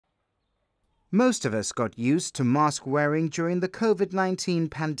Most of us got used to mask wearing during the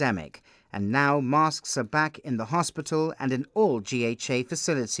COVID-19 pandemic, and now masks are back in the hospital and in all GHA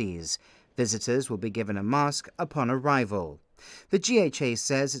facilities. Visitors will be given a mask upon arrival. The GHA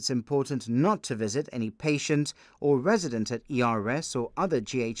says it's important not to visit any patient or resident at ERS or other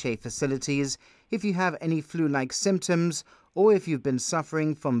GHA facilities if you have any flu-like symptoms or if you've been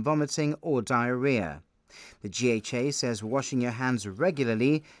suffering from vomiting or diarrhea. The GHA says washing your hands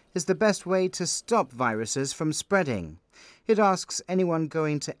regularly is the best way to stop viruses from spreading. It asks anyone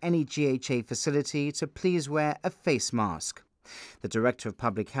going to any GHA facility to please wear a face mask. The Director of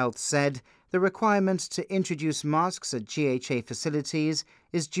Public Health said the requirement to introduce masks at GHA facilities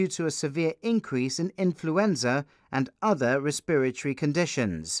is due to a severe increase in influenza and other respiratory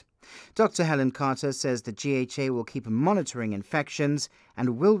conditions. Dr. Helen Carter says the GHA will keep monitoring infections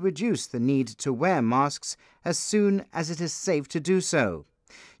and will reduce the need to wear masks as soon as it is safe to do so.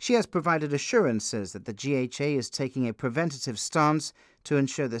 She has provided assurances that the GHA is taking a preventative stance to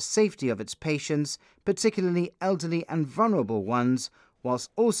ensure the safety of its patients, particularly elderly and vulnerable ones,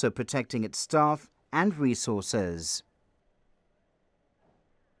 whilst also protecting its staff and resources.